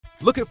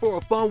Looking for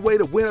a fun way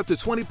to win up to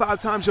 25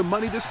 times your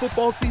money this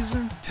football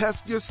season?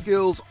 Test your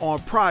skills on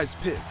Prize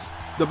Picks,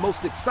 the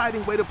most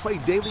exciting way to play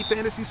daily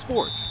fantasy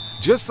sports.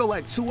 Just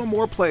select 2 or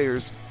more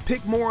players,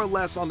 pick more or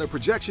less on their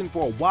projection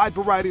for a wide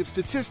variety of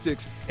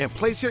statistics, and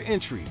place your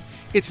entry.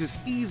 It's as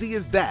easy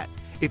as that.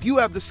 If you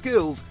have the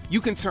skills, you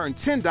can turn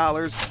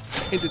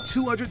 $10 into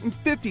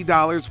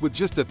 $250 with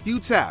just a few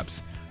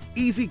taps.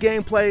 Easy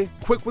gameplay,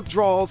 quick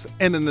withdrawals,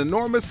 and an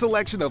enormous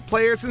selection of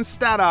players and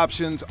stat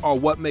options are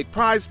what make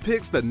Prize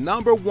Picks the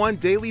 #1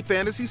 daily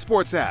fantasy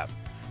sports app.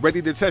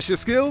 Ready to test your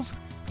skills?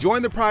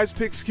 Join the Prize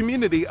Picks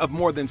community of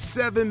more than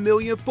 7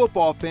 million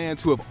football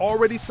fans who have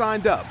already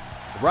signed up.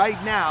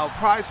 Right now,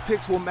 Prize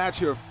Picks will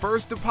match your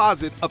first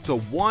deposit up to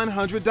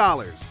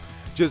 $100.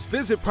 Just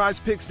visit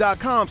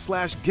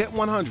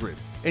prizepicks.com/get100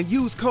 and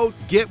use code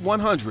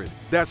GET100.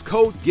 That's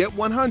code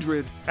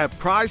GET100 at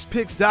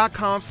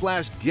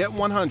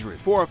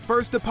prizepicks.com/get100 for a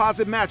first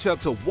deposit match up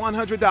to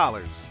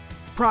 $100.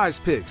 Prize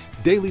Picks,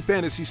 daily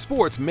fantasy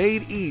sports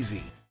made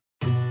easy.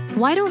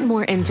 Why don't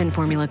more infant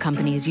formula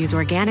companies use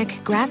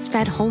organic,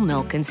 grass-fed whole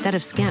milk instead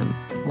of skim?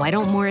 Why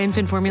don't more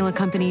infant formula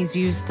companies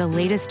use the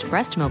latest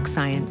breast milk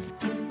science?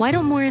 Why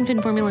don't more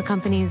infant formula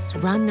companies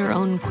run their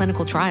own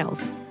clinical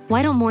trials?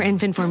 Why don't more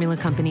infant formula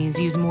companies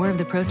use more of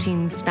the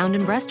proteins found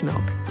in breast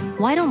milk?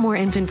 Why don't more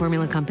infant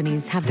formula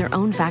companies have their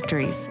own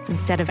factories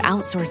instead of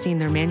outsourcing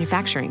their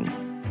manufacturing?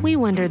 We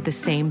wondered the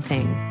same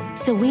thing.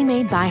 So we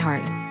made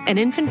ByHeart, an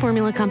infant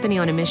formula company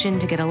on a mission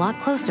to get a lot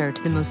closer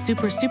to the most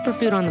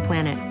superfood on the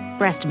planet,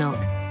 breast milk.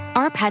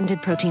 Our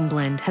patented protein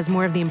blend has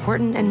more of the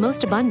important and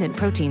most abundant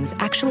proteins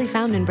actually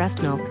found in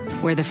breast milk.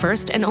 We're the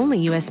first and only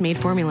U.S.-made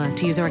formula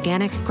to use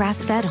organic,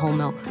 grass-fed whole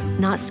milk,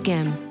 not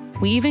skim.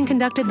 We even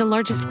conducted the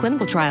largest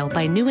clinical trial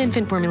by a new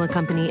infant formula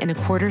company in a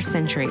quarter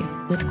century,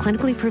 with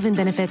clinically proven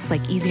benefits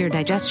like easier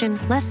digestion,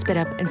 less spit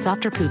up, and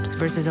softer poops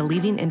versus a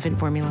leading infant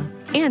formula.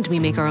 And we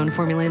make our own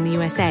formula in the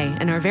USA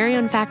and our very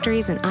own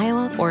factories in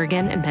Iowa,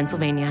 Oregon, and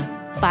Pennsylvania.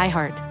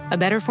 ByHeart, a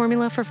better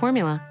formula for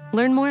formula.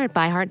 Learn more at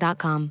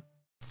byheart.com.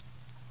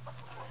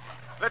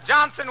 The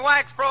Johnson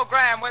Wax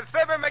Program with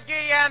Fibber,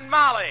 McGee, and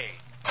Molly.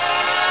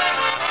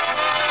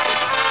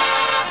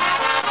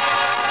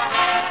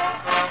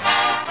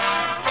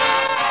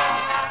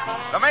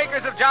 The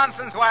makers of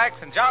Johnson's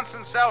Wax and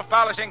Johnson's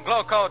Self-Polishing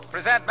Glow Coat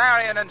present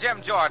Marion and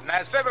Jim Jordan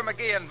as Fibber,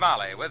 McGee, and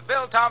Molly with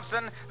Bill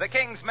Thompson, the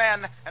King's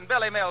Men, and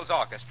Billy Mills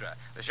Orchestra.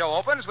 The show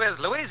opens with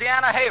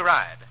Louisiana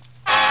Hayride.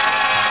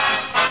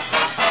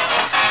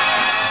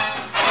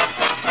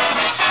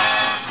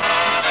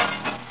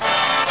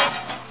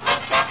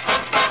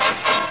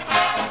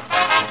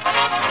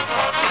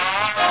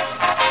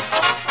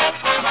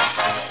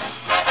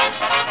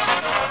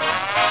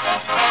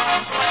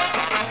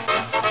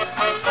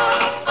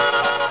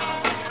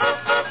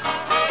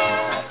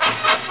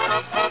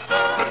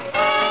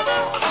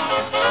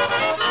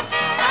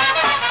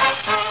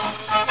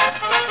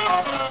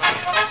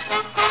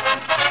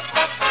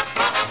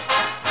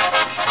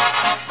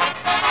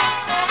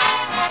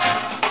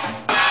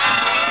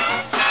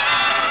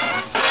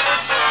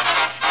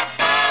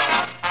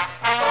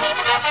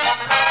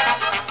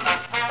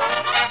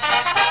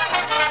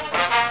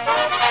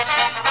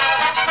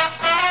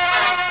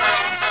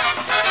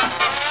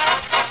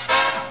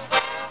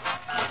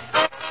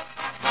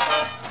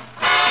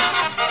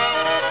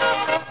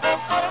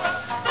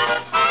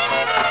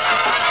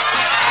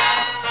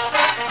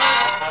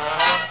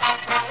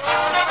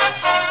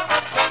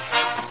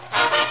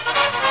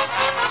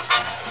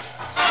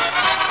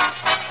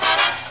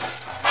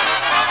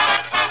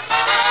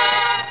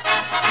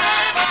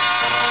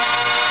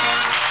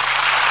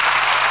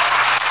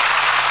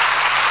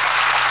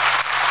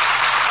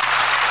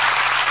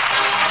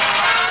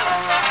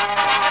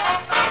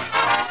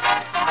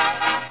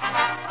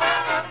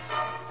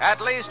 At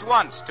least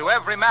once to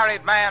every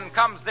married man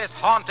comes this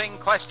haunting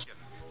question.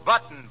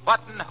 Button,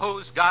 button,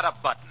 who's got a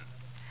button?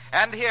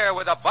 And here,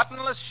 with a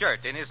buttonless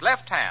shirt in his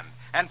left hand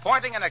and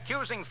pointing an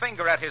accusing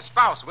finger at his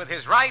spouse with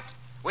his right,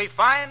 we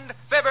find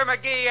Fibber,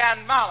 McGee,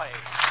 and Molly.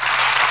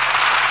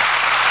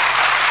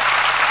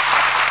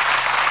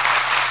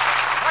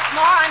 What's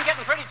more, I'm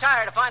getting pretty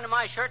tired of finding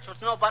my shirts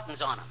with no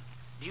buttons on them.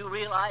 Do you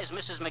realize,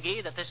 Mrs.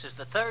 McGee, that this is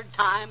the 3rd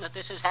time that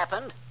this has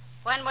happened?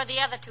 When were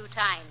the other 2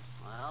 times?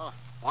 Well,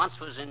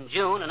 once was in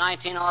June of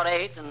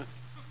 1908, and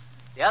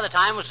the other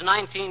time was in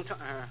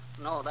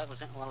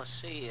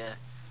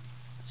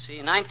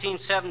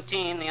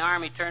 1917, the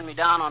Army turned me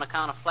down on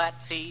account of flat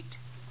feet.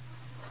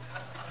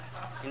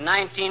 In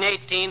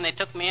 1918, they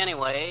took me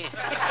anyway.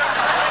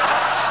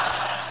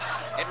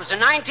 It was in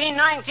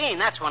 1919,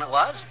 that's when it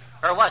was.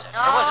 Or was it? Oh,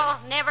 or was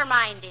it? Never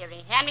mind,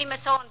 dearie. Hand me my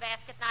sewing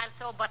basket and I'll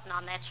sew a button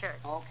on that shirt.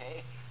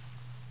 Okay.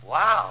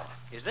 Wow.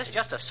 Is this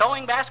just a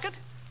sewing basket?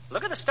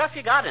 Look at the stuff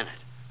you got in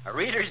it. A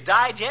Reader's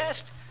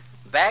Digest,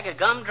 bag of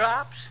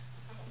gumdrops,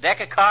 deck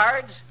of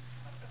cards,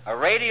 a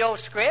radio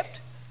script,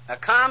 a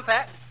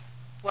compact...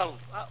 Well,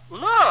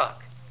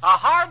 look! A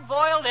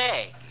hard-boiled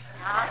egg.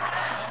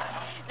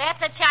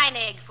 That's a china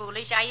egg,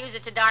 foolish. I use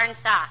it to darn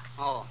socks.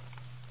 Oh.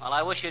 Well,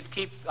 I wish you'd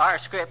keep our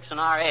scripts and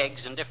our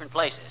eggs in different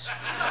places.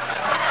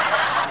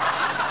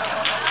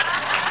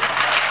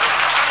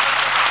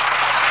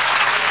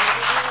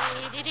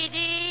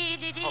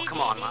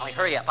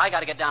 Molly, hurry up. I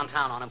got to get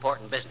downtown on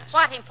important business.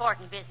 What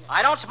important business?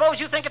 I don't suppose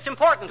you think it's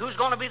important who's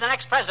going to be the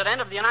next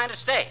president of the United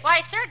States.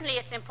 Why, certainly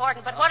it's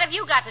important, but what have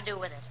you got to do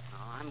with it?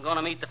 Oh, I'm going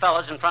to meet the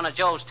fellas in front of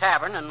Joe's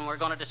Tavern, and we're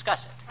going to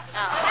discuss it. Oh.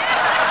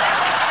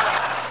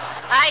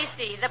 I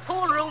see. The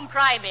pool room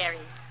primaries.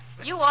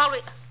 You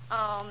always...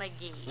 Oh,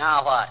 McGee.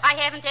 Now what? I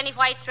haven't any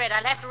white thread.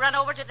 I'll have to run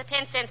over to the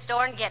 10-cent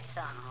store and get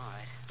some. All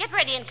right. Get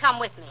ready and come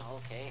with me.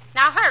 Okay.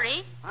 Now,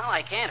 hurry. Well,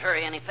 I can't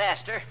hurry any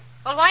faster.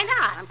 Well, why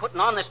not? I'm putting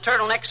on this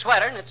turtleneck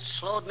sweater, and it's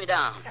slowed me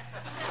down.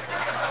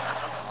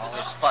 All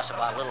this fuss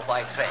about little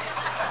white thread.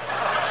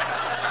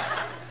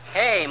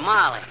 Hey,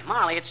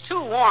 Molly, it's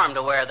too warm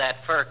to wear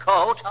that fur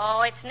coat.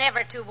 Oh, it's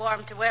never too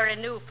warm to wear a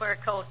new fur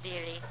coat,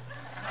 dearie.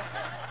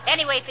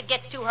 Anyway, if it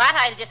gets too hot,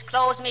 I'll just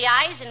close my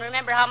eyes and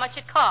remember how much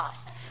it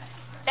cost.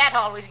 That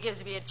always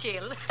gives me a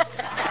chill.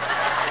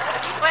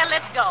 Well,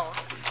 let's go.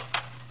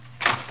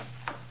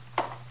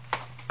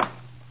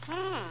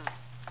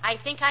 I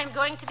think I'm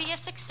going to be a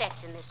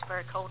success in this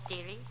fur coat,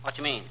 dearie. What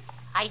you mean?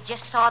 I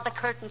just saw the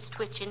curtains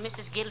twitch in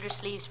Mrs.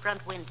 Gildersleeve's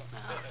front window.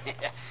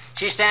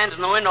 She stands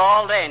in the window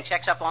all day and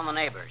checks up on the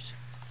neighbors.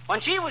 When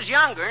she was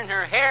younger and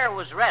her hair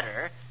was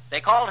redder, they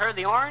called her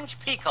the Orange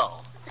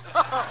Pico.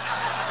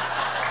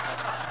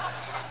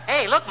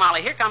 Hey, look,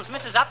 Molly, here comes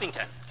Mrs.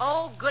 Uppington.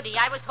 Oh, goody.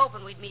 I was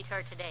hoping we'd meet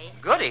her today.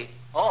 Goody?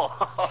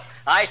 Oh,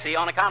 I see,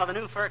 on account of the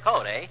new fur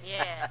coat, eh?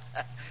 Yes.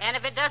 And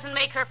if it doesn't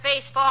make her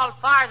face fall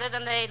farther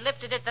than they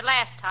lifted it the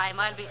last time,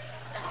 I'll be...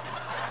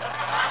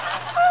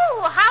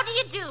 Oh, how do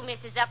you do,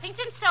 Mrs.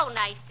 Uppington? So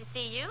nice to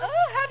see you.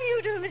 Oh, how do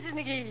you do, Mrs.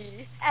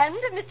 McGee? And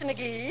Mr.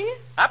 McGee?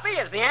 Uppy,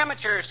 as the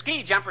amateur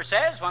ski jumper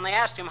says when they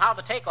asked him how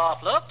the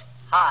takeoff looked,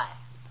 hi.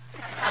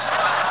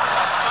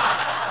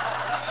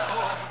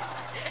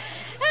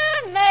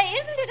 May,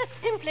 isn't it a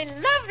simply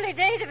lovely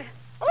day to be...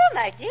 Oh,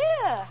 my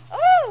dear.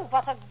 Oh,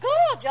 what a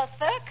gorgeous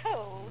fur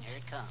coat. Here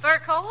it comes. Fur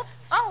coat?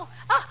 Oh,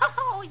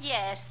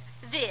 yes,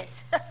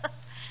 this.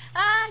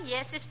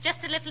 Yes, it's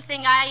just a little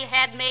thing I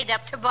had made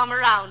up to bum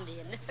around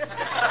in.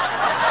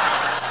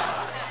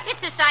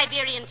 It's a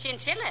Siberian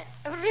chinchilla.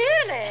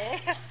 Really?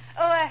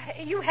 Oh,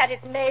 you had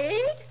it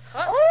made?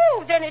 Huh?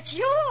 Oh, then it's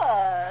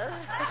yours.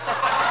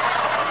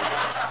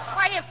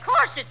 Why, of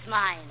course it's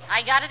mine.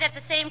 I got it at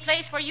the same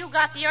place where you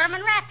got the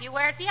ermine wrap you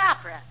wear at the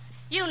opera.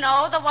 You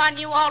know, the one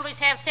you always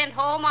have sent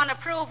home on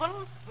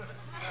approval.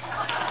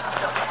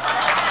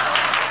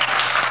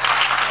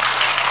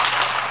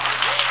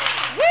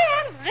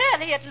 Well,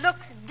 really, it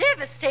looks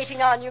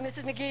devastating on you,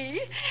 Mrs. McGee.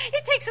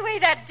 It takes away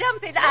that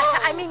dumpy...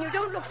 I mean, you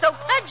don't look so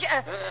pudgy.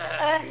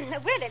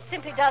 Well, it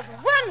simply does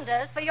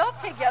wonders for your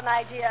figure,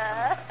 my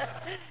dear.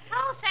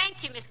 Oh,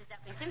 thank you, Mrs.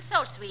 Uppington.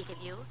 So sweet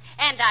of you.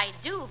 And I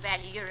do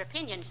value your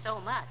opinion so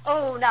much.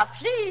 Oh, now,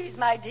 please,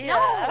 my dear.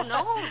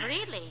 No,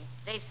 really.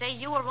 They say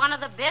you were one of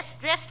the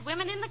best-dressed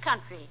women in the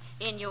country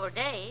in your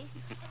day.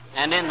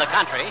 And in the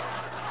country.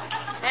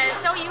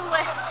 So you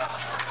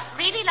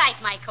really like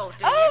my coat,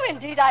 do you? Oh,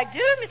 indeed I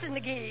do, Mrs.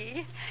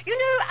 McGee. You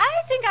know,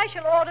 I think I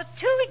shall order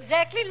 2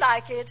 exactly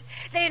like it.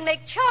 They'll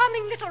make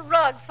charming little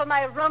rugs for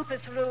my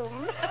rumpus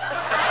room.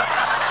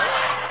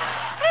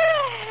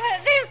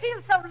 They'll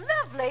feel so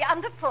lovely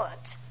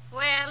underfoot.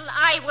 Well,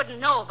 I wouldn't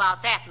know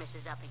about that,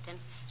 Mrs. Uppington.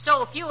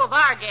 So few of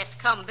our guests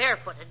come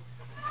barefooted.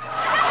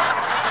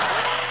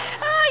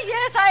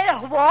 Yes, I...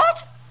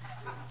 What?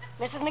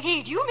 Mrs.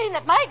 McGee, do you mean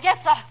that my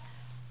guests are...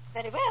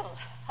 Very well.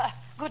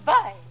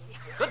 Goodbye.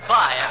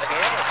 Goodbye,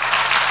 Abigail.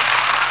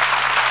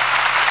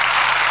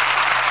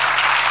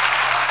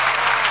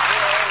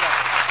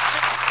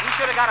 You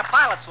should have got a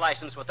pilot's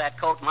license with that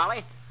coat,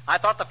 Molly. I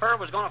thought the fur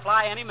was going to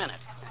fly any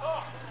minute.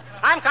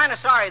 I'm kind of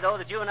sorry, though,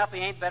 that you and Uppy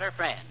ain't better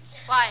friends.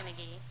 Why,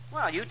 McGee?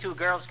 Well, you two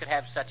girls could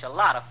have such a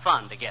lot of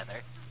fun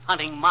together,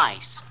 hunting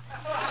mice.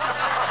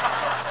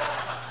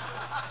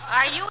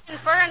 Are you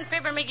inferring,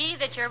 Fibber McGee,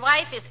 that your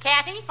wife is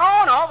catty?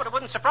 Oh, no, but it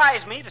wouldn't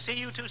surprise me to see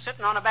you two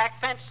sitting on a back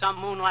fence some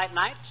moonlight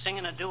night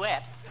singing a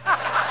duet. Now,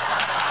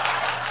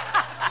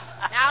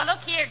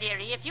 look here,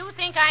 dearie. If you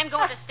think I'm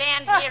going to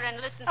stand here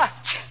and listen...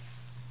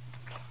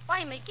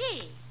 Why,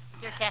 McGee,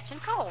 you're catching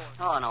cold.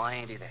 Oh, no, I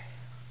ain't either.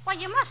 Why,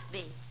 you must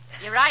be.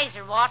 Your eyes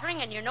are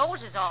watering and your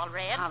nose is all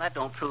red. Now, that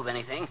don't prove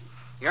anything.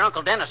 Your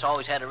Uncle Dennis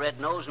always had a red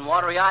nose and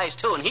watery eyes,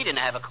 too, and he didn't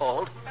have a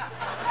cold.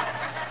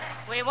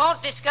 We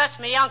won't discuss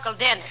me Uncle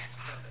Dennis.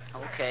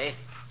 Okay.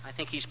 I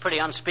think he's pretty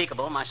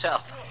unspeakable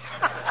myself.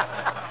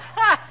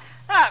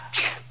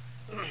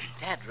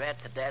 Dad, rat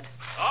the dead.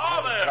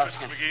 Oh, there,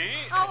 Mrs. McGee.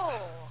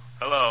 Oh.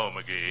 Hello,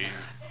 McGee.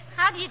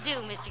 How do you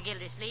do, Mr.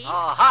 Gildersleeve?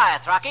 Oh, hi,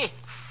 Throcky.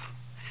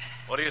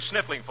 What are you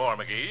sniffling for,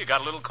 McGee? You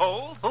got a little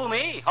cold? Who,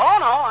 me? Oh,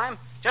 no, I'm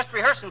just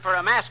rehearsing for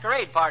a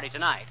masquerade party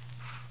tonight.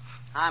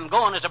 I'm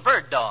going as a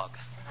bird dog.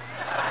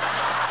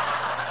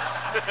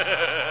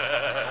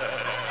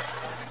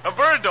 A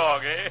bird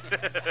dog, eh?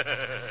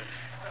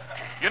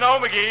 You know,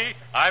 McGee,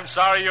 I'm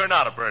sorry you're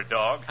not a bird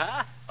dog.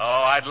 Huh?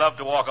 Oh, I'd love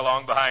to walk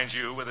along behind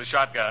you with a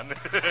shotgun.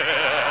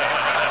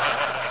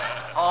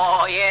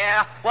 Oh,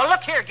 yeah? Well,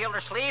 look here,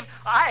 Gildersleeve.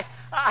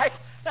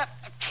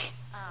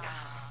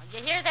 You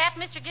hear that,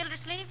 Mr.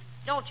 Gildersleeve?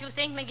 Don't you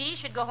think McGee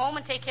should go home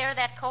and take care of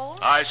that cold?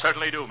 I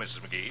certainly do,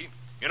 Mrs. McGee.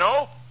 You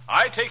know,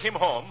 I take him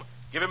home,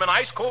 give him an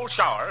ice-cold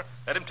shower,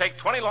 let him take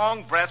 20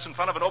 long breaths in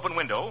front of an open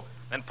window,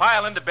 then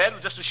pile into bed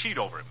with just a sheet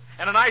over him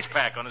and an ice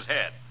pack on his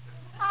head.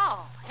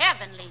 Oh,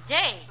 heavenly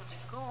days.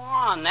 Go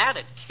on,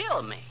 that'd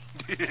kill me.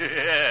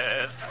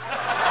 Yes.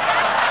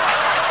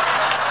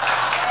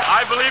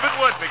 I believe it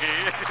would,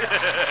 McGee.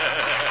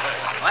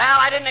 Well,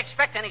 I didn't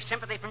expect any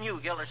sympathy from you,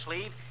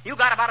 Gildersleeve. You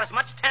got about as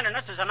much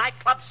tenderness as a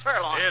nightclub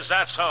sirloin. Is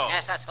that so?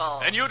 Yes, that's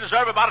all. And you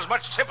deserve about as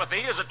much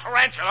sympathy as a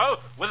tarantula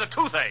with a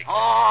toothache.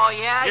 Oh,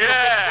 yeah? You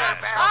Yes.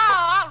 big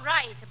Oh, all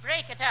right.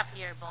 Break it up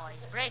here,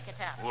 boys. Break it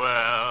up.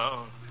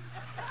 Well,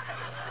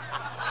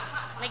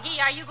 McGee,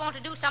 are you going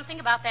to do something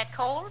about that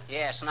cold?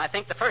 Yes, and I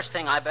think the first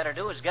thing I better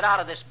do is get out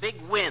of this big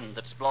wind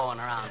that's blowing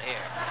around here.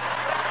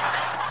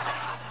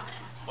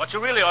 what you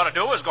really ought to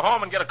do is go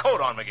home and get a coat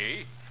on,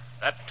 McGee.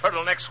 That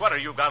turtleneck sweater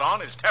you got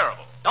on is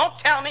terrible. Don't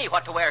tell me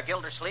what to wear,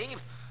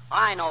 Gildersleeve.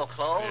 I know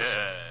clothes.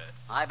 Yeah.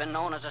 I've been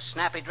known as a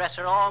snappy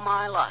dresser all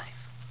my life.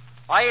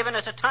 Why, even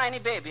as a tiny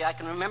baby, I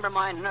can remember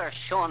my nurse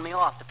showing me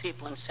off to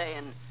people and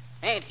saying,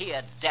 "Ain't he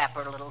a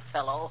dapper little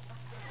fellow?"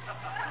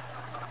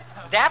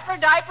 Dapper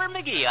Diaper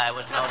McGee, I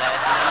was known as.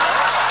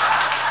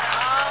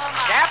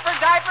 Dapper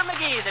Diaper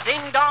McGee, the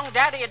ding-dong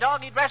daddy of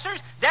doggy dressers,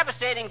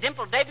 devastating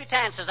dimpled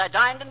debutantes as I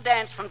dined and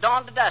danced from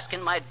dawn to dusk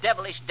in my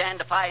devilish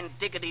dandifying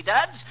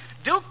diggity-duds,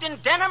 duked in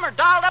denim or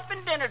dolled up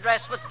in dinner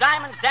dress with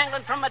diamonds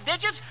dangling from my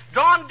digits,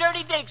 drawn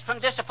dirty digs from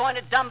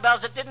disappointed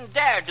dumbbells that didn't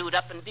dare dude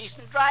up in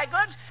decent dry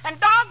goods, and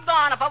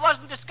doggone if I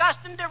wasn't discussed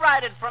and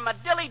derided from a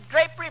dilly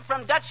drapery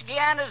from Dutch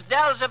Guiana's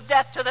dells of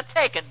death to the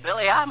take it,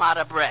 Billy. I'm out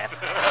of breath.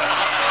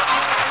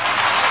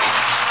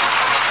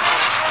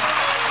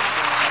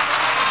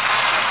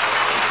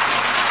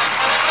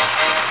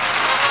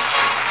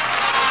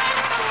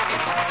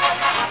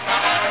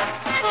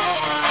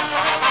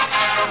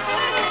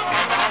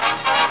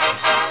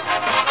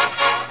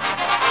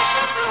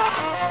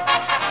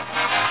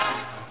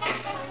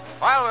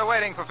 While we're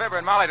waiting for Fibber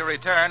and Molly to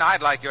return,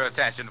 I'd like your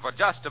attention for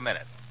just a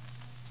minute.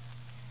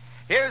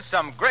 Here's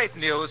some great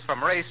news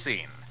from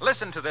Racine.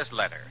 Listen to this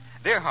letter.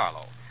 Dear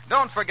Harlow,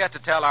 don't forget to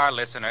tell our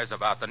listeners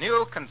about the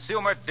new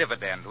consumer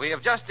dividend we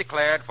have just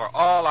declared for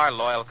all our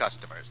loyal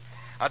customers.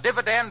 A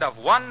dividend of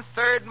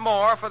 1/3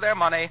 more for their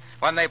money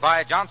when they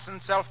buy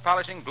Johnson's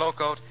self-polishing blow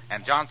coat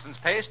and Johnson's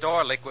paste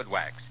or liquid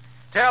wax.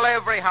 Tell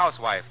every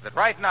housewife that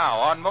right now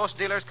on most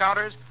dealers'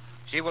 counters,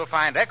 she will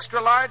find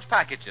extra-large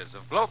packages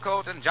of blow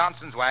coat and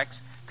Johnson's wax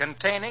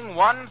containing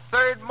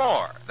 1/3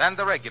 more than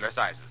the regular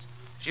sizes.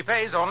 She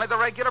pays only the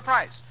regular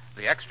price.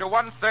 The extra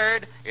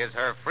 1/3 is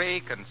her free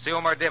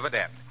consumer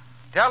dividend.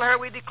 Tell her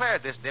we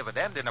declared this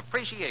dividend in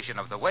appreciation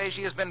of the way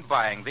she has been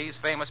buying these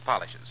famous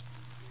polishes.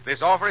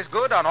 This offer is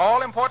good on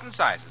all important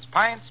sizes,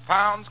 pints,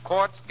 pounds,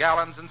 quarts,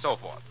 gallons, and so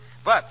forth,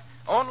 but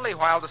only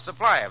while the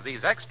supply of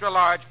these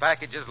extra-large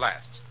packages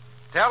lasts.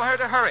 Tell her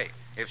to hurry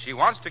if she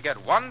wants to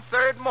get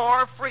 1/3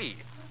 more free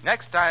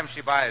next time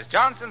she buys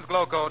Johnson's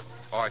Glow Coat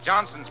or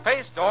Johnson's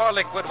paste or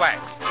liquid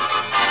wax.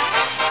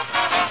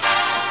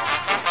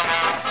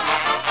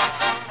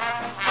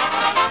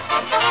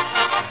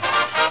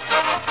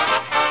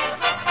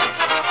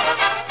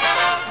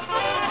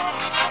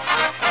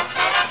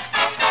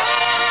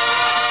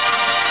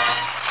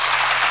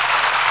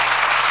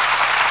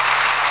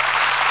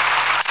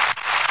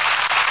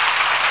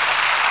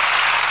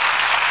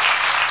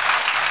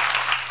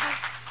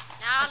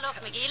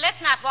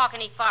 Let's not walk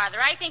any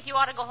farther. I think you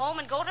ought to go home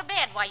and go to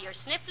bed while you're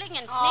sniffling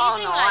and sneezing. Oh,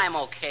 no, I'm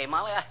okay,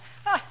 Molly.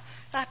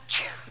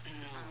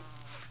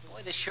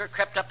 Boy, this sure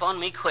crept up on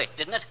me quick,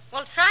 didn't it?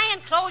 Well, try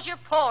and close your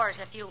pores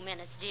a few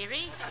minutes,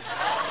 dearie.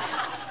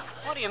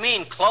 What do you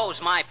mean,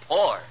 close my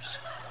pores?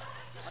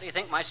 What do you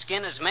think my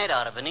skin is made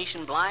out of,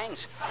 Venetian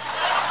blinds?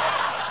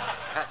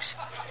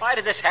 Why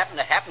did this happen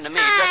to me?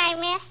 Hi,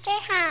 mister.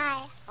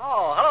 Hi.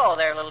 Oh, hello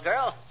there, little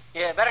girl.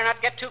 You better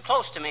not get too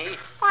close to me.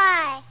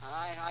 Why?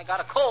 I got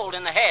a cold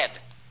in the head,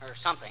 or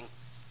something.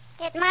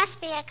 It must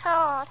be a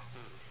cold.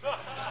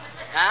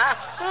 Huh?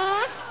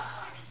 Hmm?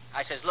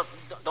 I says, look,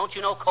 don't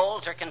you know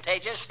colds are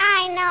contagious?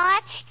 I know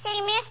it.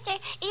 Say, mister,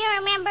 you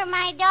remember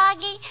my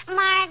doggie,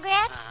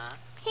 Margaret? Uh-huh.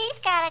 He's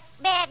got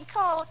a bad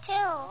cold, too.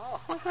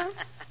 Oh.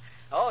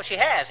 Oh, she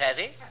has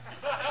he?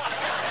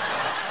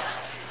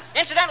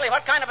 Incidentally,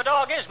 what kind of a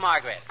dog is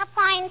Margaret? A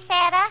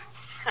poinsettia.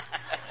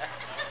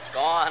 Go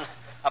on.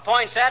 A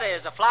poinsettia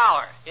is a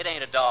flower. It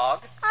ain't a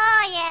dog.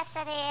 Oh, yes,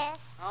 it is.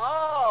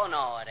 Oh,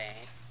 no, it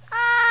ain't.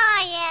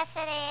 Oh, yes,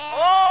 it is.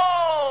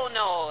 Oh,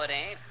 no, it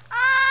ain't.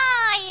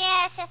 Oh,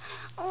 yes.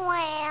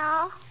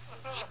 Well,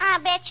 I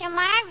bet you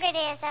Margaret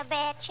is, I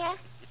bet you.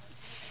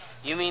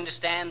 You mean to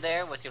stand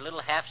there with your little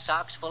half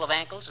socks full of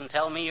ankles and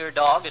tell me your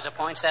dog is a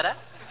poinsettia?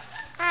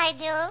 I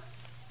do.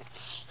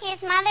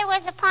 His mother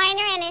was a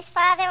pointer and his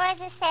father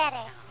was a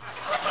setter.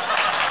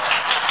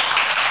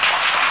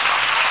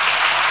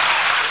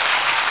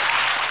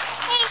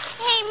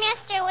 Hey,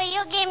 mister, will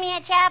you give me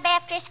a job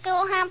after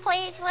school,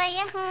 please, will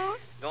you?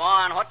 Go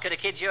on. What could a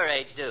kid your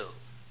age do?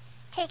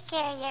 take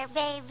care of your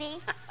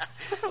baby?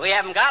 We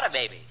haven't got a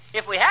baby.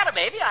 If we had a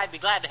baby, I'd be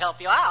glad to help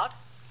you out.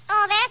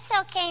 Oh, that's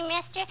okay,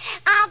 mister.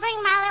 I'll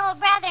bring my little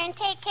brother and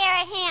take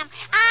care of him.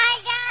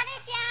 I got a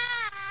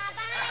job.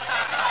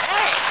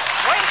 Hey,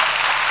 wait.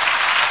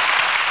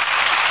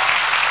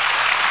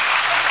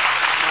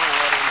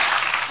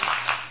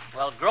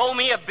 Well, grow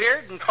me a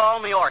beard and call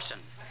me Orson.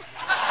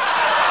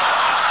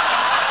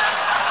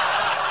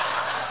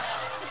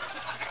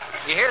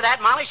 You hear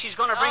that, Molly? She's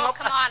going to bring up...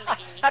 come on,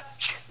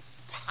 McGee.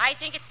 I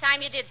think it's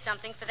time you did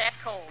something for that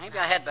cold. Maybe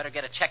I had better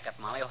get a checkup,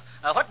 Molly.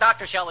 What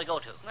doctor shall we go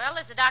to? Well,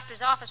 there's a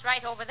doctor's office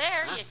right over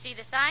there. Huh? You see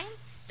the sign?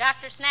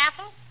 Dr.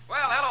 Snaffle?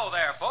 Well, hello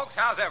there, folks.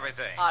 How's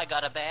everything? I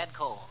got a bad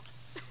cold.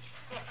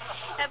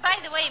 By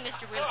the way,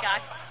 Mr.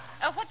 Wilcox,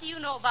 what do you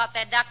know about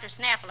that Dr.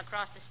 Snaffle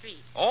across the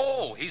street?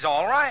 Oh, he's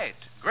all right.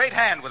 Great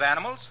hand with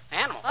animals.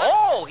 Animal? What?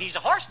 Oh, he's a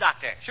horse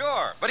doctor.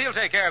 Sure, but he'll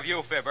take care of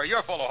you, Fibber.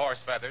 You're full of horse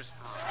feathers.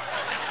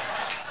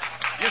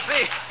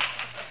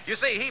 You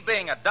see, he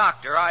being a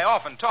doctor, I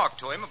often talk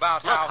to him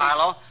about Look, how...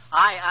 Harlow,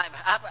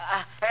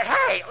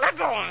 hey, let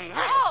go.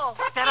 Oh,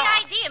 what's the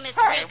idea, Mr.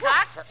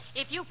 Wilcox?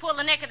 If you pull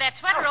the neck of that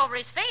sweater over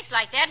his face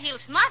like that, he'll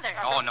smother.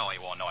 Oh, no, he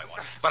won't.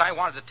 But I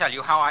wanted to tell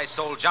you how I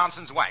sold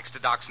Johnson's wax to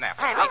Doc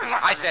Snaffle.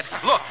 I said,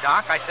 look,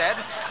 Doc,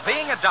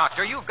 being a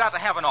doctor, you've got to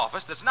have an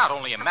office that's not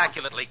only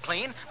immaculately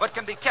clean, but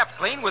can be kept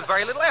clean with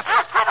very little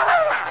effort.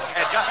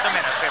 Just a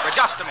minute, Fibber,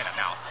 just a minute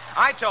now.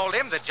 I told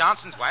him that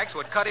Johnson's wax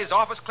would cut his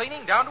office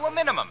cleaning down to a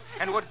minimum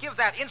and would give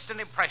that instant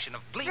impression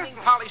of gleaming,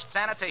 polished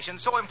sanitation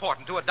so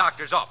important to a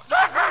doctor's office.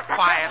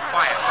 Quiet.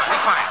 Be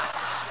quiet.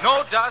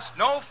 No dust,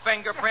 no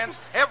fingerprints,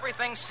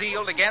 everything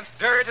sealed against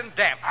dirt and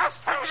damp.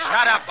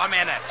 Shut up a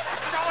minute.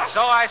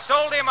 So I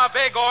sold him a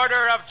big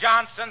order of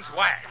Johnson's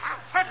wax.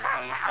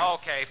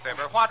 Okay,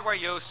 Fibber, what were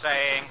you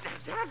saying?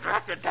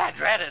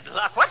 Dreaded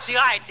luck. What's the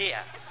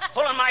idea?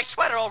 Pulling my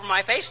sweater over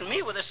my face and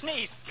me with a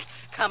sneeze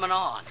coming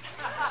on.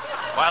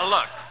 Well,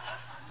 look.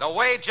 The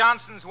way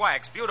Johnson's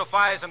wax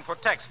beautifies and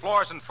protects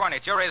floors and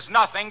furniture is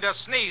nothing to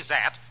sneeze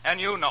at,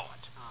 and you know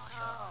it.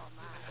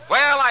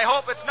 Well, I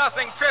hope it's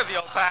nothing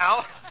trivial,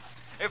 pal.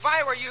 If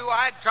I were you,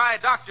 I'd try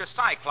Dr.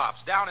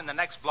 Cyclops down in the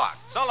next block.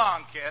 So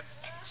long, kids.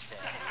 Yeah,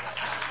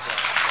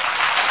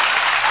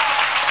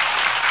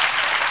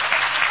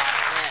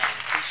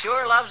 he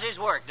sure loves his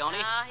work, don't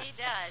he? He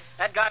does.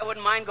 That guy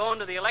wouldn't mind going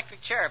to the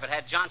electric chair if it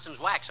had Johnson's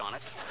wax on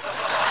it.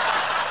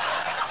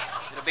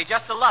 It'll be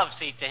just a love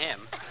seat to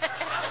him.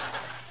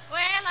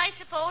 Well, I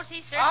suppose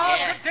he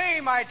certainly is. Good day,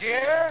 my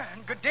dear,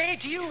 and good day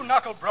to you,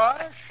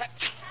 Knucklebrush.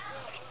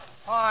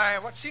 Why,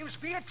 what seems to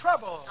be the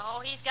trouble? Oh,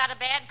 he's got a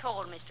bad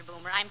cold, Mr.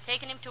 Boomer. I'm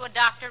taking him to a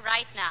doctor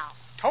right now.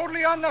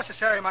 Totally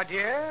unnecessary, my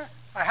dear.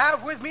 I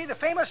have with me the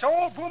famous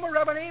old Boomer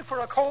remedy for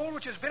a cold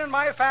which has been in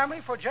my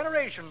family for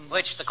generations.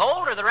 Which, the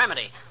cold or the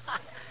remedy?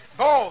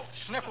 Both,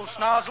 sniffle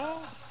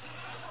snozzle.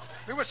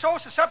 We were so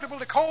susceptible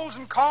to colds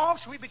and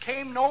coughs, we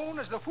became known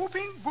as the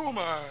Whooping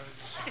Boomers.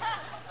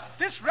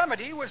 This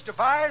remedy was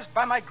devised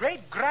by my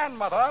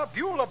great-grandmother,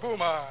 Beulah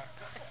Boomer,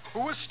 who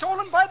was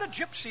stolen by the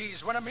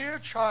gypsies when a mere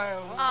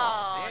child.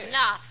 Oh,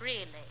 not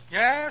really.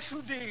 Yes,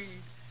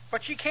 indeed.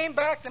 But she came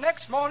back the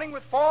next morning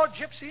with 4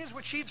 gypsies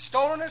which she'd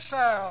stolen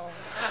herself.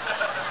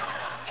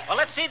 Well,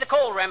 let's see the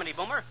cold remedy,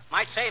 Boomer.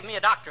 Might save me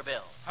a doctor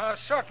bill.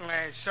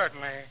 Certainly.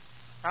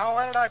 Now,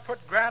 where did I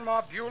put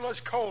Grandma Beulah's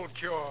cold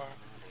cure?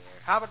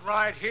 Have it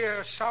right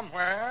here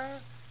somewhere.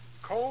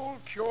 Cold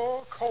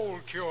cure.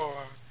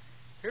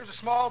 Here's a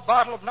small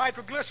bottle of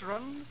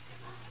nitroglycerin.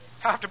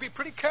 Have to be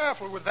pretty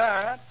careful with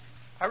that.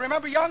 I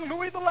remember young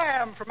Louis the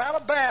Lamb from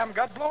Alabama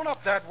got blown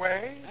up that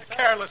way.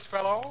 Careless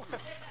fellow.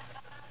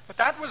 But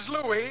that was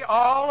Louis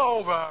all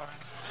over.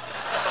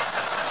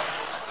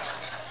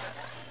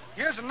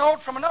 Here's a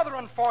note from another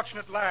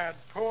unfortunate lad.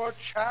 Poor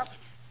chap.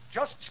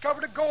 Just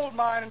discovered a gold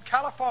mine in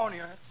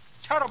California.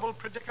 Terrible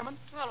predicament.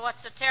 Well,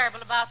 what's so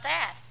terrible about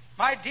that?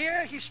 My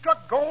dear, he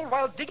struck gold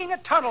while digging a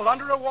tunnel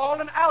under a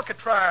wall in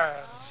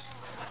Alcatraz.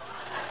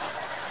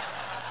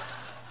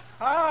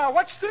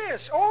 What's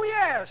this? Oh,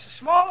 yes, a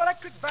small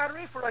electric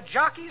battery for a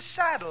jockey's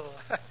saddle.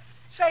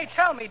 Say,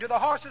 tell me, do the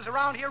horses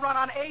around here run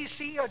on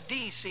AC or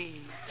DC?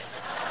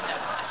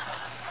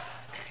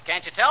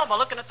 Can't you tell by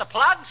looking at the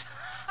plugs?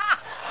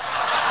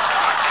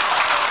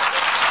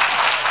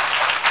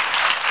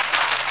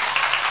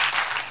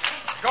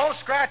 Go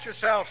scratch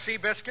yourself,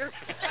 Seabiscuit.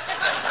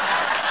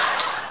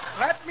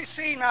 Let me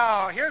see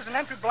now. Here's an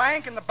entry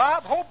blank in the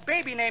Bob Hope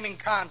baby naming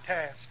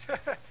contest.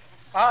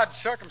 Odd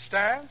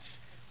circumstance.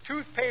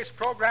 Toothpaste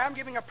program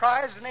giving a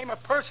prize to name a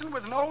person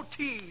with no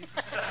teeth.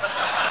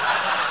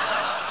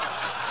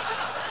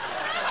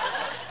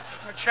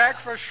 A check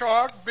for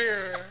short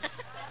beer.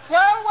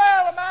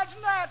 Well,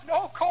 imagine that.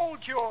 No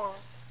cold cure.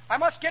 I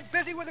must get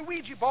busy with the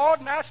Ouija board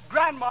and ask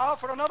Grandma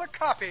for another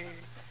copy.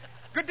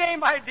 Good day,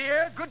 my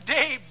dear. Good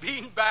day,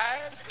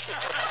 Beanbag.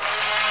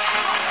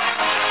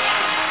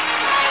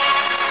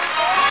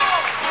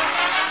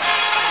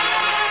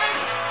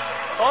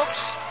 Folks,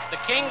 the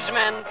King's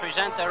Men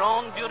present their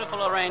own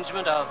beautiful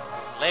arrangement of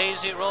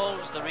Lazy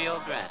Rolls the Rio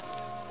Grande.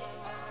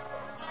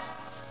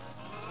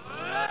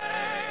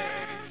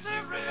 Lazy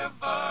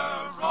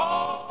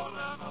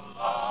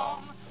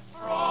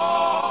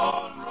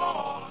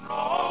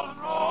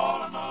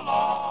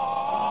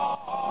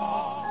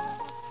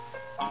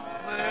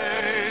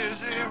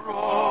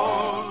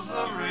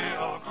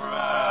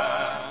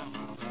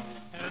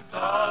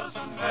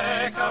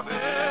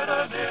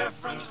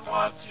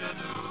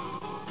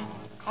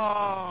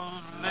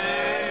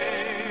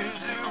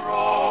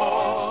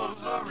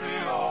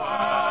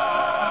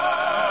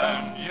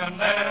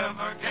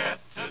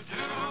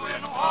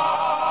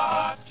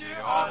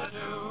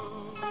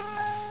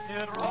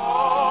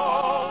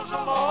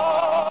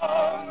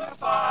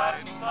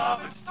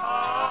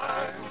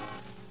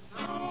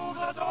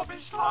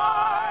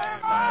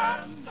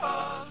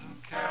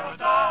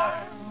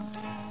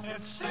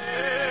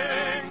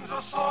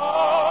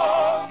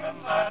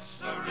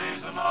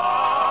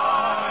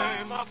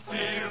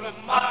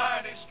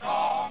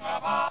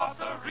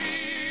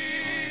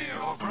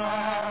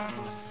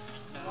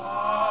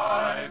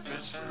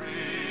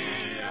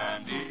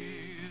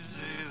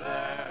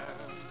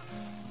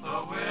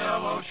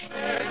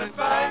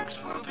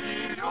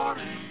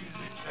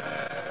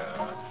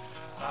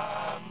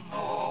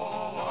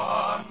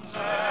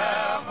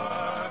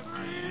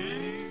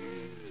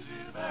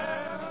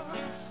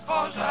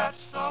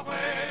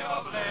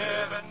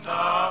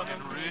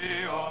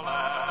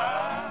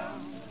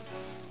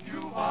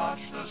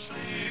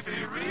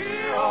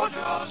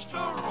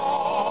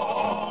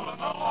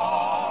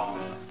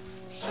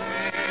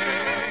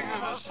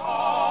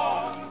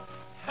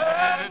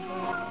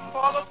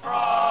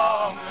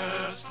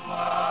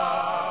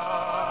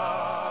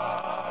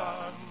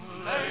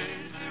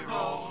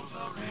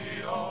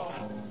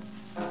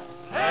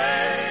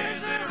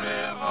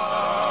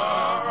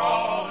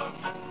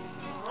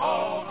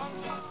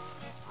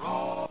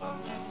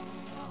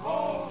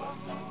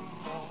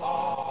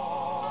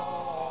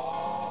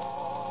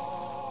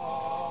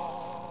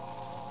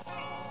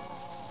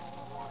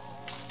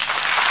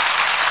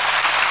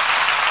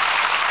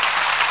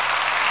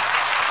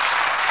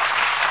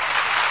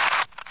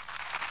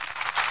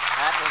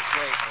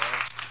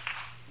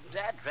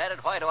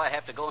why do I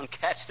have to go and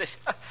catch this?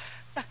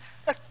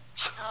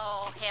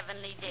 Oh,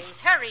 heavenly days.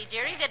 Hurry,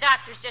 dearie. The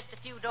doctor's just a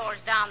few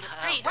doors down the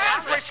street.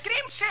 Well, for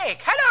scream's sake.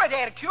 Hello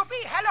there,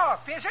 Cupid. Hello,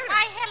 Fizzer.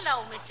 Why,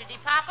 hello, Mr.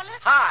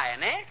 DePopulis. Hi,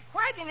 Nick.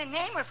 What in the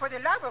name of, for the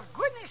love of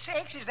goodness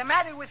sakes, is the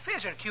matter with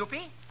Fizzer,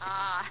 Cupid?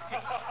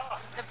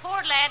 The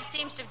poor lad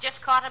seems to have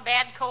just caught a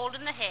bad cold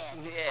in the head.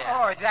 Yeah.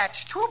 Oh,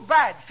 that's too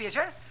bad,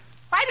 Fizzer.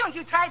 Why don't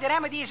you try the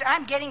remedies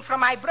I'm getting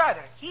from my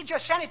brother? He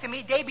just sent it to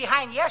me day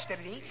behind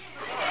yesterday.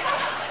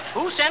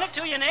 Who sent it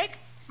to you, Nick?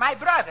 My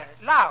brother,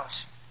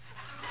 Laos.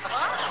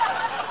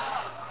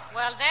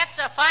 Well, that's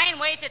a fine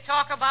way to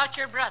talk about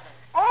your brother.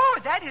 Oh,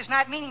 that is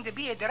not meaning to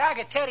be a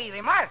derogatory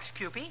remark,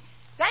 Cupid.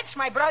 That's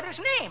my brother's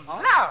name,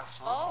 Laos.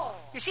 Oh.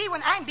 You see,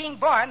 when I'm being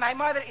born, my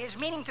mother is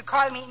meaning to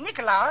call me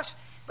Nicolaus,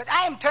 but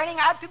I am turning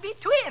out to be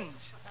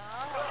twins.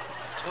 Oh.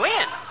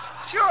 Twins?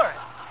 Sure.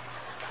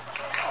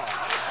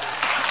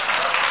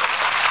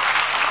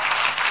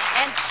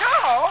 And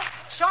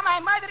so my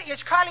mother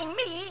is calling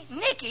me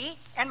Nicky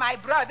and my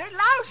brother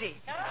Lousy.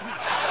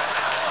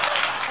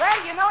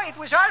 Well, you know, it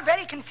was all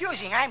very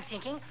confusing, I'm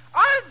thinking.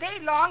 All day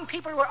long,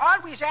 people were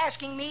always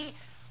asking me,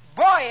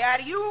 boy,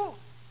 are you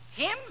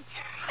him?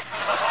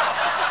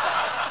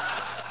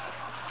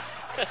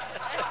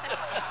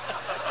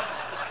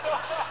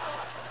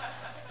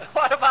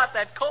 What about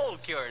that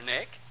cold cure,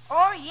 Nick?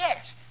 Oh,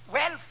 yes.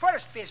 Well,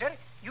 first, Fizzer,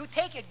 you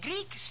take a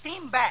Greek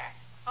steam bath.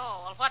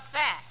 Oh, well, what's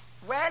that?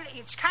 Well,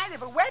 it's kind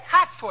of a wet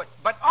hot foot,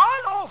 but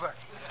all over.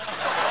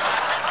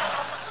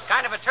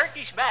 Kind of a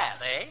Turkish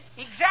bath, eh?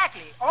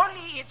 Exactly.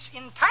 Only it's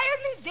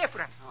entirely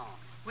different. Oh.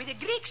 With a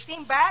Greek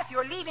steam bath,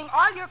 you're leaving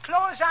all your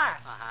clothes on.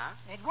 Uh-huh.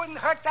 It wouldn't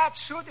hurt that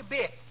suit a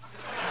bit.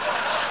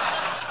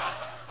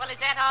 Well, is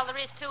that all there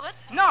is to it?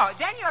 No,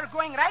 then you're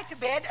going right to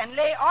bed and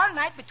lay all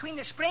night between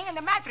the spring and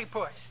the mattress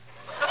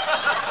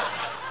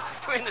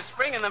Between the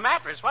spring and the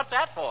mattress, what's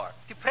that for?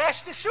 to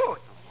press the suit.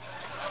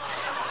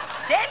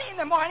 Then in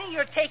the morning,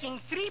 you're taking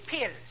 3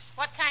 pills.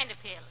 What kind of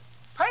pills?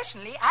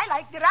 Personally, I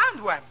like the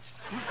round ones.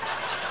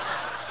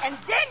 And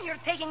then you're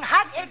taking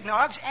hot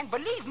eggnogs, and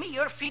believe me,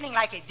 you're feeling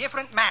like a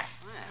different man.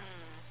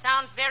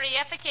 Sounds very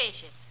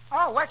efficacious.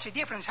 Oh, what's the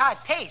difference how it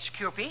tastes,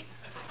 Cupid?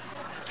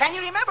 Can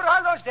you remember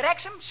all those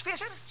directions,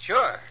 Fizzer?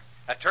 Sure.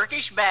 A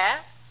Turkish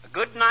bath, a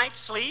good night's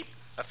sleep,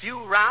 a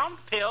few round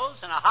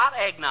pills, and a hot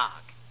eggnog.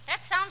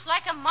 That sounds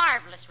like a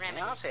marvelous remedy.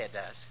 Yeah, I'll say it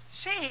does.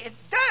 Say, it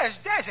does,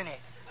 doesn't it?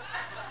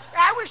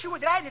 I wish you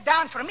would write it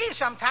down for me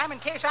sometime in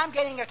case I'm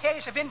getting a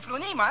case of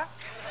influenza.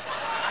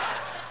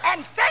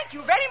 And thank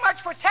you very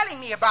much for telling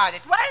me about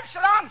it. Well,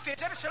 so long,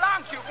 Fizzer. So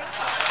long, Cupid.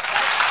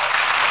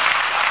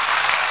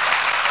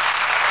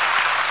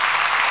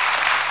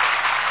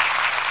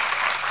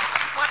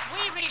 What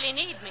we really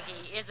need,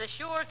 McGee, is a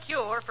sure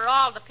cure for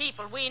all the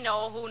people we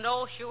know who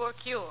know sure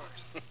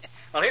cures.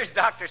 Well, here's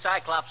Dr.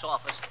 Cyclops'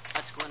 office.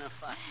 Let's go in and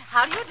find.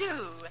 How do you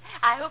do?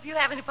 I hope you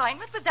have an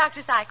appointment with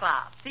Dr.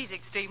 Cyclops. He's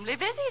extremely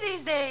busy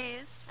these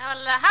days.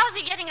 Well, how's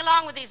he getting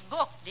along with his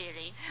book,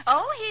 dearie?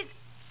 Oh, he's...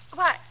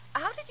 Why,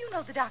 how did you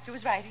know the doctor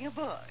was writing a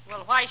book?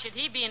 Well, why should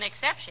he be an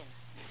exception?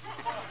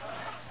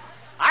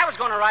 I was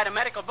going to write a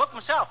medical book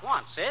myself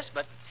once, sis,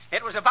 but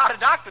it was about a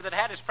doctor that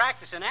had his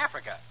practice in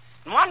Africa.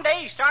 And one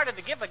day he started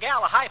to give a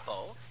gal a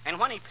hypo, and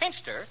when he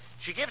pinched her,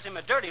 she gives him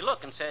a dirty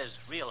look and says,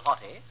 real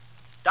haughty,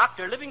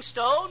 Dr.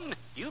 Livingstone,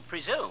 you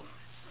presume.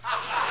 Wow.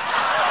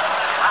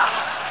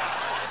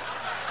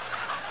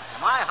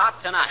 My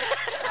hot tonight.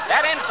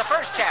 That ends the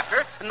first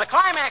chapter, and the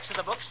climax of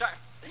the book starts...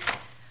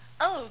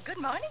 Oh, good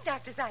morning,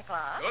 Dr.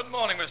 Cyclops. Good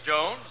morning, Miss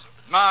Jones.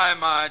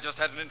 My, just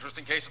had an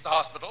interesting case at the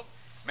hospital.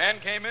 Man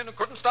came in and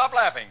couldn't stop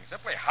laughing,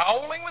 simply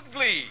howling with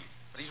glee.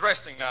 But he's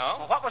resting now.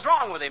 Well, what was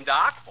wrong with him,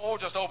 Doc? Oh,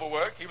 just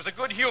overwork. He was a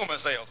good humor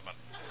salesman.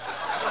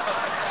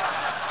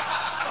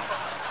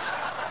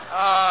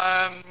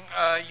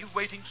 You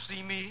waiting to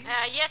see me?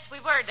 Yes, we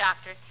were,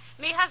 Doctor.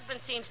 Me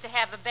husband seems to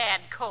have a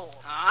bad cold.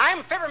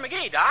 I'm Fibber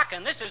McGee, Doc,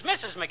 and this is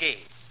Mrs.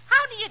 McGee.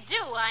 How do you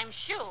do, I'm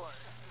sure?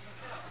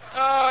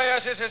 Oh,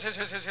 yes.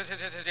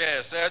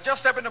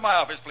 Just step into my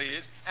office,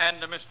 please.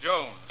 And Miss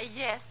Jones.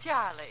 Yes,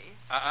 Charlie.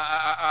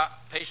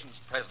 Patient's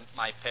present,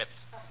 my pet.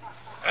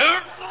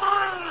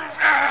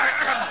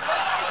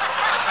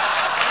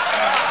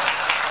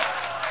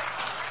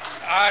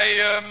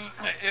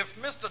 If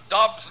Mr.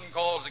 Dobson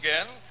calls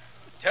again,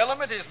 tell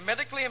him it is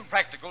medically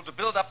impractical to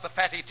build up the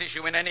fatty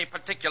tissue in any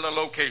particular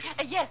location.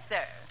 Yes,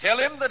 sir. Tell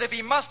him that if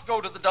he must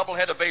go to the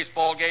doubleheader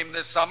baseball game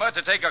this summer,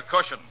 to take a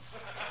cushion.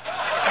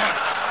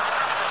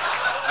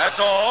 That's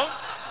all.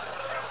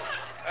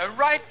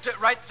 Right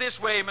this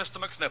way, Mr.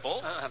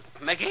 McSniffle.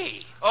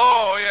 McGee.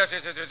 Oh, yes. May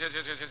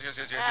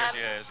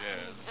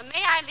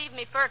I leave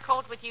me fur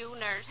coat with you,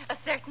 nurse?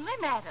 Certainly,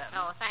 madam.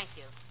 Oh, thank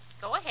you.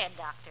 Go ahead,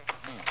 Doctor.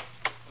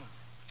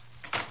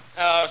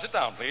 Sit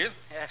down, please.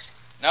 Yes.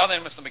 Now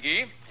then, Mr.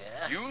 McGee.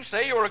 Yeah? You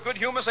say you're a good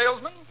humor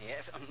salesman?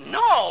 Yes. No,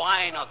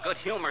 I ain't a good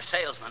humor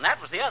salesman.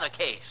 That was the other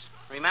case.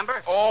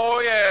 Remember? Oh,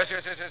 yes.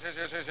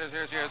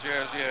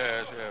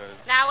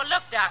 Now,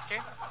 look,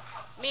 Doctor.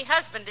 Me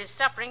husband is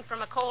suffering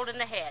from a cold in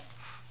the head.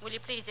 Will you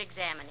please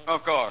examine him?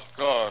 Of course.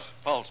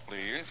 Pulse,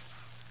 please.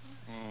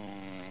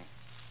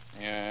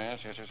 Yes.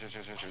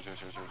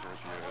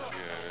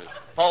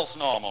 Pulse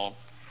normal.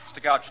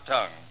 Stick out your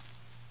tongue.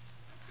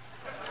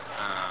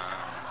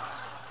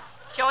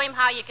 Show him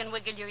how you can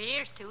wiggle your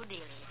ears, too,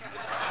 dearie.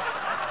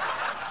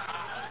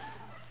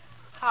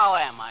 How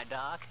am I,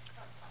 Doc?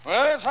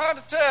 Well, it's hard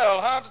to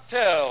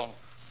tell.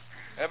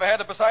 Ever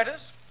had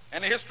appendicitis?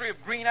 Any history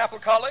of green apple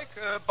colic?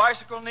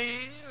 Bicycle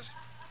knees?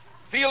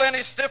 Feel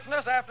any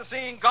stiffness after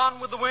seeing Gone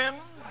with the Wind?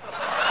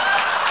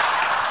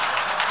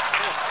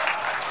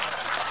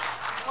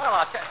 Well,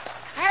 I'll tell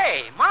you.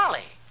 Hey,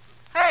 Molly.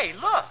 Hey,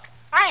 look.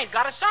 I ain't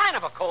got a sign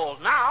of a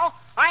cold now.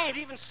 I ain't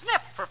even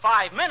sniffed for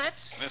 5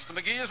 minutes. Mr.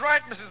 McGee is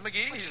right, Mrs.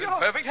 McGee. He's Sure. in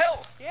perfect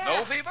health. Yeah.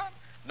 No fever,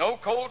 no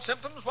cold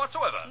symptoms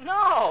whatsoever.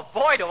 No,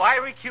 boy, do I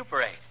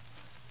recuperate.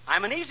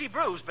 I'm an easy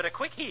bruise, but a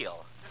quick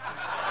heal.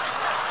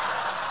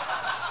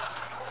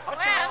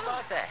 What's all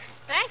about that?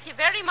 Thank you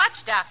very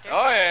much, Doctor.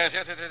 Oh, yes.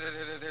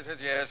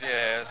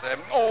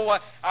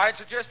 I'd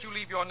suggest you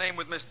leave your name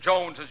with Miss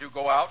Jones as you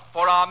go out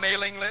for our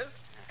mailing list.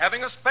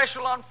 Having a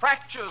special on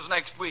fractures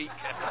next week.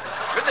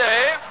 Good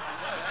day.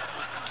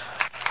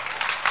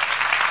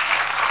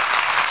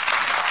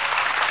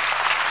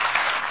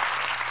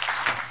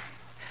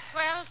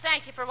 Well,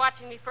 thank you for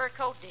watching me fur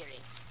coat,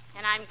 dearie.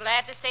 And I'm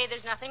glad to say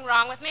there's nothing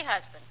wrong with me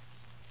husband.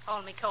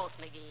 Hold me coat,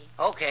 McGee.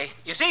 Okay.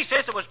 You see,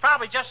 sis, it was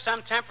probably just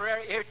some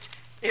temporary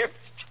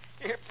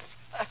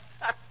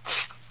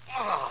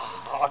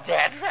Oh,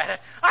 Dad,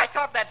 I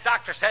thought that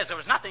doctor says there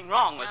was nothing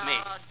wrong with me.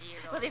 Oh, dear.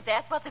 Well, if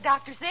that's what the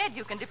doctor said,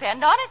 you can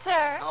depend on it,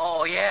 sir.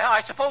 Oh, yeah?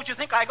 I suppose you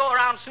think I go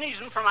around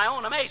sneezing for my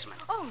own amazement.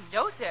 Oh,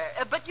 no, sir.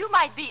 But you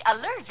might be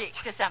allergic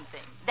to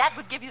something. That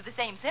would give you the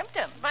same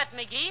symptoms. But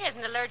McGee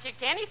isn't allergic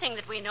to anything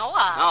that we know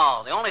of.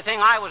 No, the only thing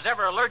I was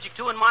ever allergic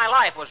to in my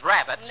life was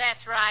rabbits.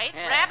 That's right.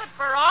 Yeah. Rabbit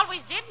fur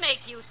always did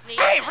make you sneeze.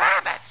 Hey,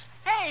 rabbits!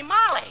 Hey,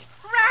 Molly,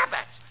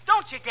 rabbits!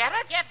 Don't you get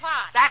it? Get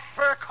what? That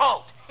fur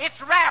coat.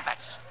 It's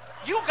rabbits.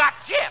 You got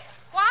gypped.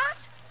 What?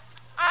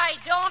 I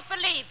don't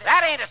believe it.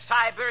 That ain't a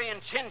Siberian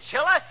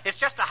chinchilla. It's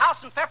just a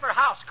house and pepper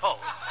house coat.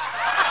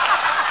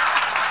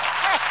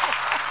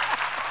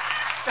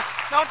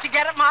 Don't you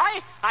get it,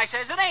 Molly? I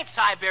says it ain't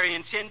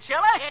Siberian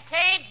chinchilla. It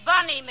ain't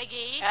Bunny,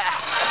 McGee.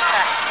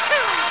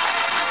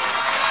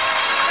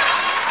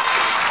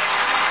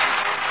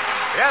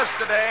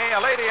 Yesterday, a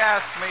lady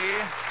asked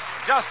me,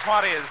 just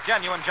what is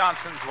genuine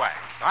Johnson's wax?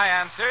 I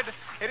answered,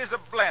 it is a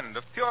blend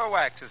of pure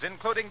waxes,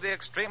 including the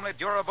extremely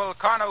durable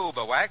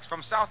Carnauba wax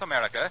from South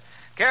America,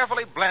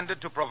 carefully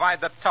blended to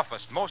provide the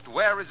toughest, most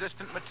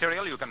wear-resistant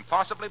material you can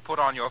possibly put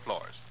on your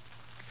floors.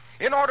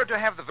 In order to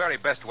have the very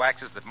best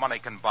waxes that money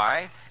can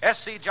buy,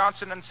 S.C.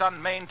 Johnson &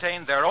 Son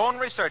maintained their own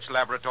research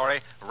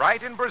laboratory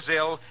right in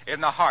Brazil,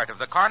 in the heart of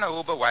the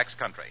Carnauba wax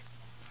country.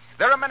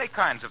 There are many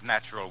kinds of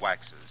natural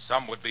waxes.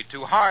 Some would be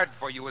too hard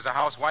for you as a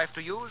housewife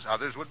to use.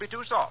 Others would be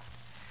too soft.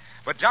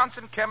 But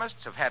Johnson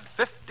chemists have had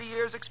 50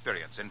 years'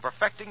 experience in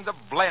perfecting the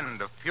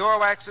blend of pure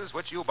waxes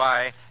which you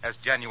buy as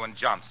genuine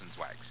Johnson's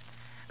wax.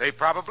 They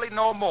probably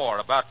know more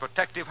about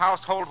protective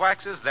household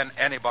waxes than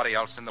anybody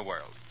else in the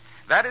world.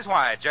 That is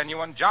why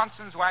genuine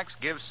Johnson's wax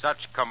gives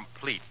such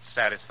complete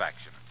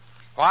satisfaction.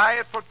 Why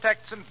it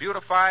protects and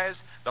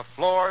beautifies the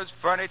floors,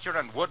 furniture,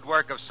 and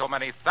woodwork of so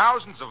many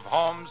thousands of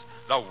homes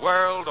the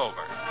world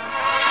over.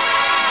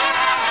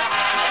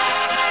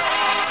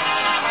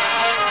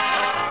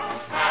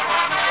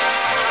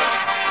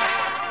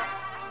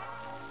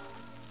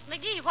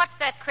 McGee, what's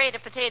that crate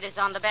of potatoes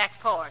on the back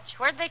porch?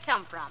 Where'd they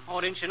come from?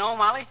 Oh, didn't you know,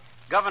 Molly?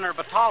 Governor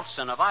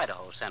Batolfson of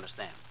Idaho sent us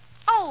them.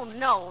 Oh,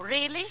 no,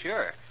 really?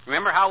 Sure.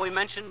 Remember how we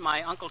mentioned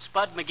my Uncle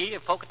Spud McGee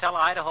of Pocatello,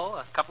 Idaho,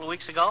 a couple of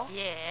weeks ago?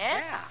 Yes.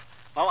 Yeah.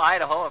 Well,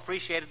 Idaho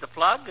appreciated the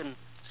plug and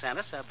sent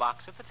us a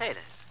box of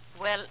potatoes.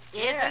 Well,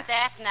 isn't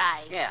that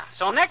nice? Yeah.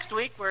 So next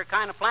week, we're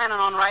kind of planning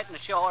on writing a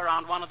show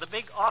around one of the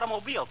big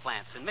automobile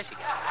plants in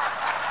Michigan.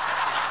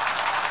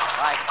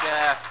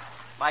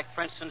 Like,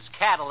 for instance,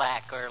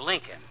 Cadillac or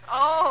Lincoln.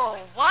 Oh,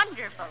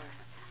 wonderful.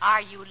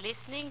 Are you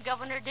listening,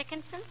 Governor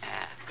Dickinson?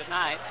 Yeah. Good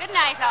night. Good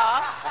night,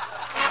 all.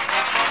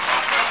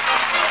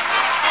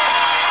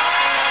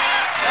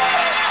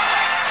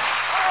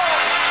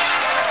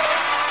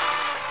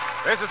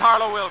 This is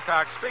Harlow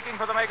Wilcox, speaking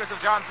for the makers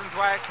of Johnson's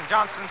Wax and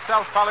Johnson's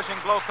Self-Polishing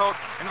Glow Coat,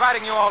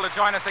 inviting you all to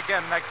join us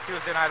again next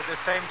Tuesday night at this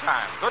same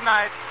time. Good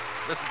night.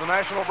 This is the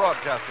National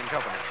Broadcasting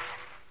Company.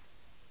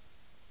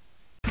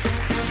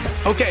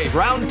 Okay,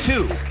 round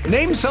two.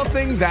 Name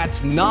something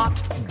that's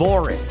not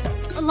boring.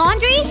 A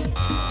laundry?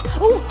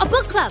 Ooh, a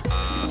book club.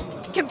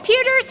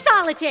 Computer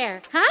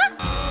solitaire, huh?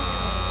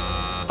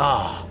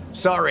 Ah,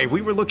 sorry,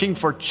 we were looking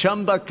for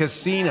Chumba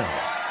Casino.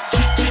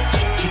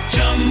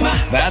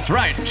 That's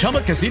right.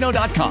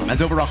 ChumbaCasino.com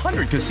has over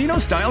 100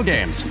 casino-style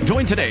games.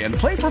 Join today and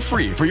play for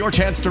free for your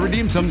chance to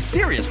redeem some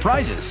serious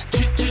prizes.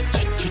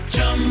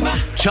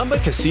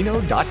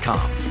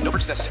 ChumbaCasino.com. No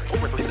purchase necessary.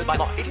 Void where prohibited by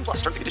law. 18+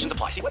 terms and conditions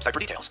apply. See website for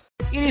details.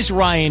 It is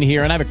Ryan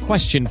here, and I have a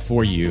question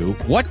for you.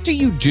 What do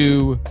you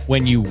do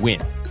when you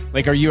win?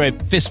 Like, are you a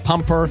fist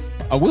pumper?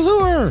 A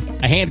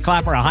woo-hooer, a hand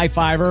clapper, a high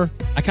fiver.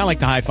 I kind of like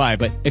the high five,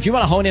 but if you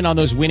want to hone in on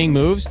those winning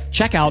moves,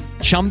 check out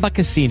Chumba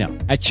Casino.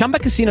 At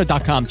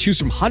ChumbaCasino.com, choose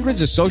from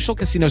hundreds of social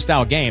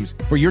casino-style games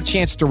for your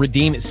chance to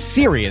redeem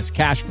serious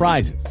cash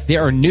prizes.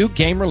 There are new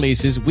game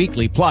releases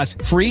weekly, plus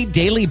free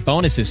daily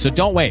bonuses. So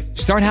don't wait.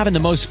 Start having the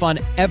most fun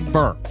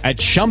ever at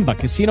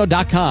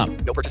ChumbaCasino.com.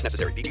 No purchase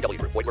necessary. VGW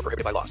Group. Void where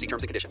prohibited by law. See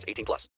terms and conditions. 18+.